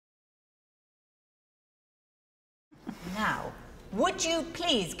would you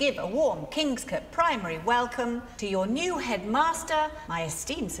please give a warm Kingscote Primary welcome to your new headmaster, my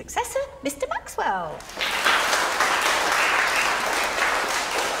esteemed successor, Mr. Maxwell.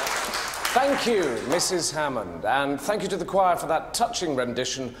 Thank you, Mrs. Hammond, and thank you to the choir for that touching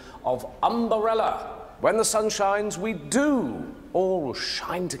rendition of Umbrella. When the sun shines, we do all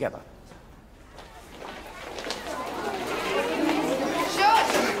shine together.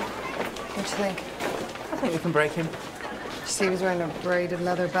 What do you think? I think we can break him. See, he was wearing a braided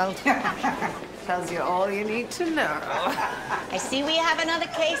leather belt. Tells you all you need to know. I see we have another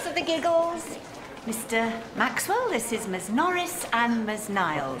case of the giggles. Mr. Maxwell, this is Ms. Norris and Ms.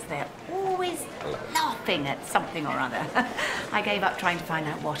 Niles. They're always laughing at something or other. I gave up trying to find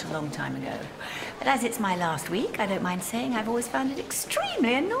out what a long time ago. But as it's my last week, I don't mind saying I've always found it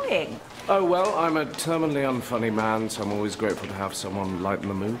extremely annoying. Oh, well, I'm a terminally unfunny man, so I'm always grateful to have someone lighten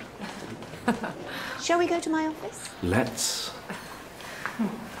the mood. Shall we go to my office? Let's.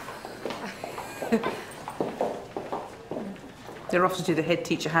 They're off to do the head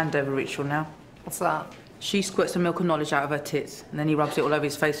teacher handover ritual now. What's that? She squirts the milk of knowledge out of her tits, and then he rubs it all over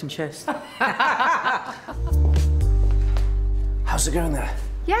his face and chest. How's it going there?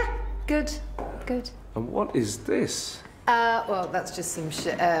 Yeah, good, good. And what is this? Well, that's just some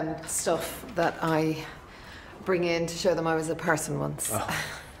stuff that I bring in to show them I was a person once. Oh.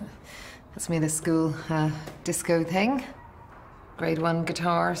 That's me in the school disco thing. Grade 1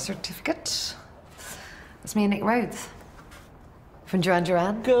 guitar certificate. That's me and Nick Rhodes. From Duran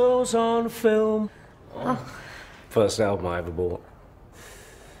Duran. Girls on film. Oh. First album I ever bought.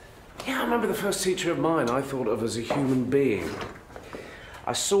 Yeah, I remember the first teacher of mine I thought of as a human being.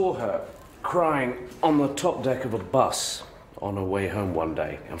 I saw her crying on the top deck of a bus on her way home one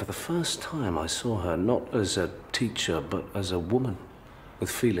day. And for the first time, I saw her not as a teacher, but as a woman with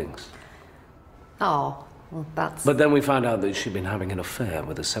feelings. Oh, well, that's... But then we found out that she'd been having an affair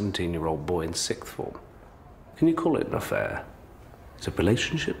with a 17-year-old boy in 6th form. Can you call it an affair? It's a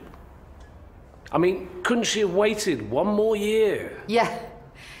relationship? I mean, couldn't she have waited one more year? Yeah.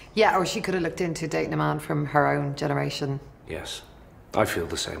 Yeah, or she could have looked into dating a man from her own generation. Yes, I feel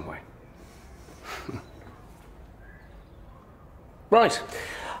the same way. Right,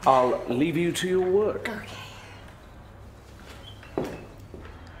 I'll leave you to your work. Okay.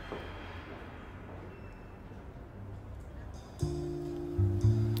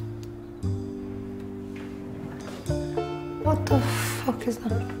 What the fuck is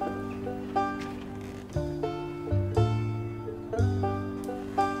that?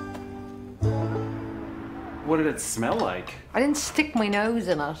 What did it smell like? I didn't stick my nose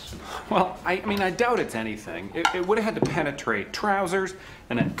in it. Well, I mean, I doubt it's anything. It would have had to penetrate trousers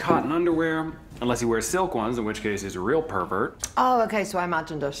and then cotton underwear, unless he wears silk ones, in which case he's a real pervert. Oh, okay, so I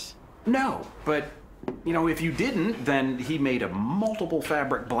imagined it. No, but, you know, if you didn't, then he made a multiple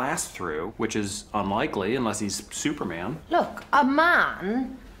fabric blast through, which is unlikely unless he's Superman. Look, a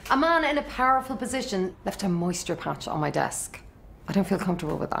man in a powerful position left a moisture patch on my desk. I don't feel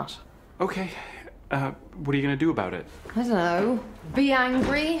comfortable with that. Okay. What are you gonna do about it? I don't know. Be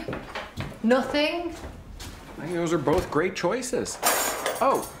angry? Nothing? I think those are both great choices.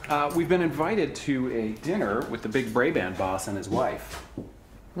 Oh, we've been invited to a dinner with the big Brabant boss and his wife.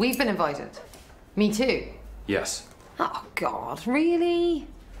 We've been invited. Me too. Yes. Oh, God, really?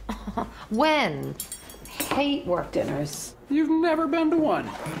 When? I hate work dinners. You've never been to one.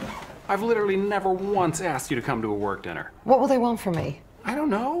 I've literally never once asked you to come to a work dinner. What will they want from me? I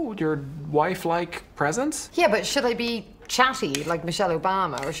don't know, your wife-like presence? Yeah, but should I be chatty like Michelle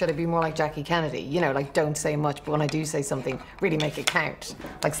Obama, or should I be more like Jackie Kennedy? You know, like don't say much, but when I do say something, really make it count.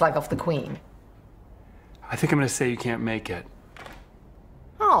 Like slag off the Queen. I think I'm gonna say you can't make it.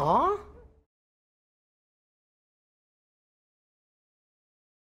 Aww.